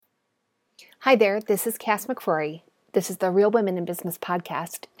Hi there, this is Cass McCrory. This is the Real Women in Business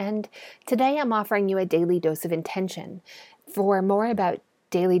podcast, and today I'm offering you a daily dose of intention. For more about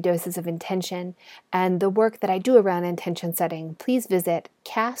daily doses of intention and the work that I do around intention setting, please visit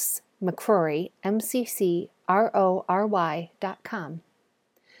CassMcCrory, MCCRORY.com.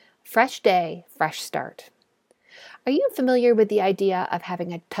 Fresh day, fresh start. Are you familiar with the idea of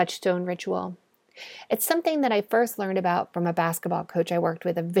having a touchstone ritual? It's something that I first learned about from a basketball coach I worked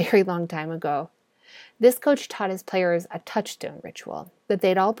with a very long time ago. This coach taught his players a touchstone ritual that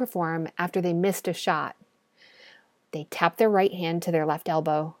they'd all perform after they missed a shot. They tapped their right hand to their left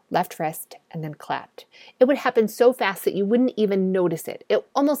elbow, left wrist, and then clapped. It would happen so fast that you wouldn't even notice it. It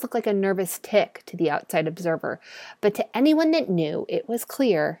almost looked like a nervous tick to the outside observer. But to anyone that knew, it was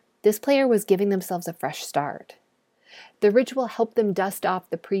clear this player was giving themselves a fresh start. The ritual helped them dust off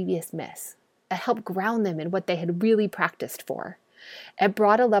the previous miss. It helped ground them in what they had really practiced for. It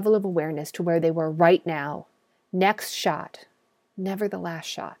brought a level of awareness to where they were right now. Next shot, never the last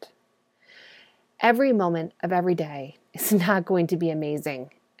shot. Every moment of every day is not going to be amazing,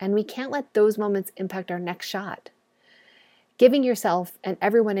 and we can't let those moments impact our next shot. Giving yourself and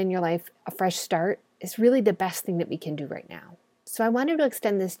everyone in your life a fresh start is really the best thing that we can do right now. So I wanted to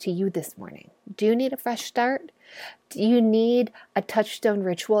extend this to you this morning. Do you need a fresh start? Do you need a touchstone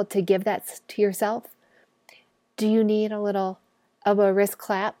ritual to give that to yourself? Do you need a little of a wrist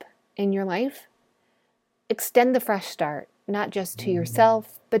clap in your life? Extend the fresh start, not just to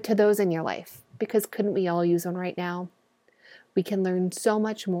yourself, but to those in your life, because couldn't we all use one right now? We can learn so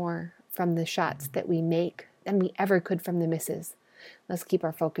much more from the shots that we make than we ever could from the misses. Let's keep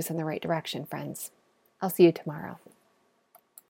our focus in the right direction, friends. I'll see you tomorrow.